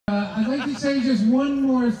like to say just one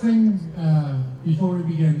more thing before we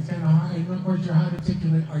begin. It's kind of hard. I'm not quite sure how to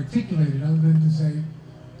articulate it other than to say,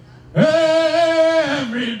 hey,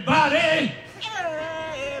 everybody,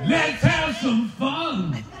 let's have some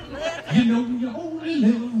fun. You know you only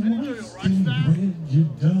live once, and when you're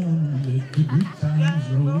done, let the good times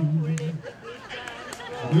roll.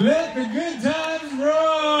 Let the good times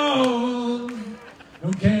roll.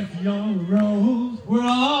 Don't care if you're on the road, we'll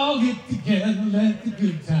all get together, let the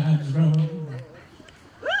good times roll.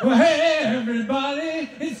 Well, hey, everybody,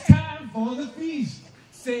 it's time for the feast.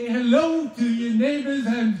 Say hello to your neighbors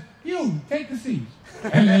and you, take the seat.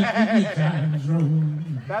 And let the good times roll.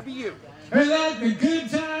 That'd be you. And let the good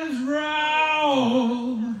times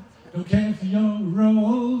roll. Don't care if you're on the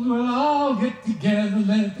road, we'll all get together,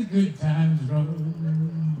 let the good times roll.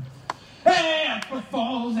 Hey, Upper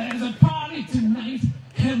Falls, there's a party tonight.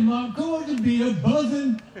 Hemlock going to be a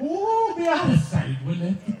buzzing. Oh, be out of sight. We'll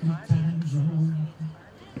let the good times roll.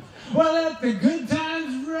 Well, let the good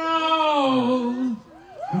times roll.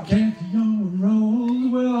 We can't be on the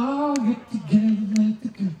road. We'll all get together. Let the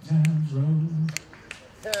good times roll.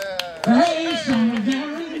 Hey, Sean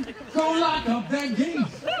Gary, go lock up that gate.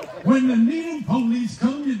 When the needle police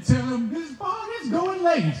come, you tell them this party's going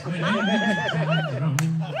late. Well, let the good times roll.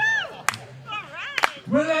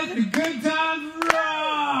 Well, let the good times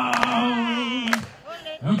roll.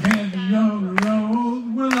 Okay, be on the road.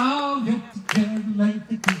 We'll all get together. Let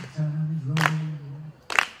the good times roll.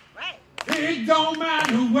 It don't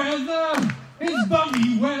matter whether it's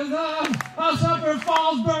buggy weather or Upper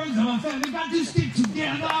Falls birds of a feather. Got to stick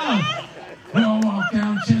together. We'll walk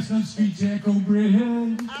down Chestnut Street's Echo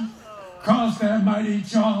Bridge, cross that mighty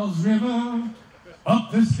Charles River,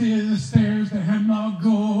 up the stairs to Hemlock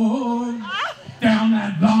Gorge. Down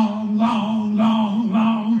that long, long, long,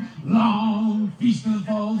 long, long Feast of the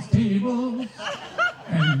Falls table,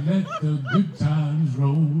 and let the good times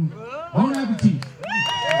roll.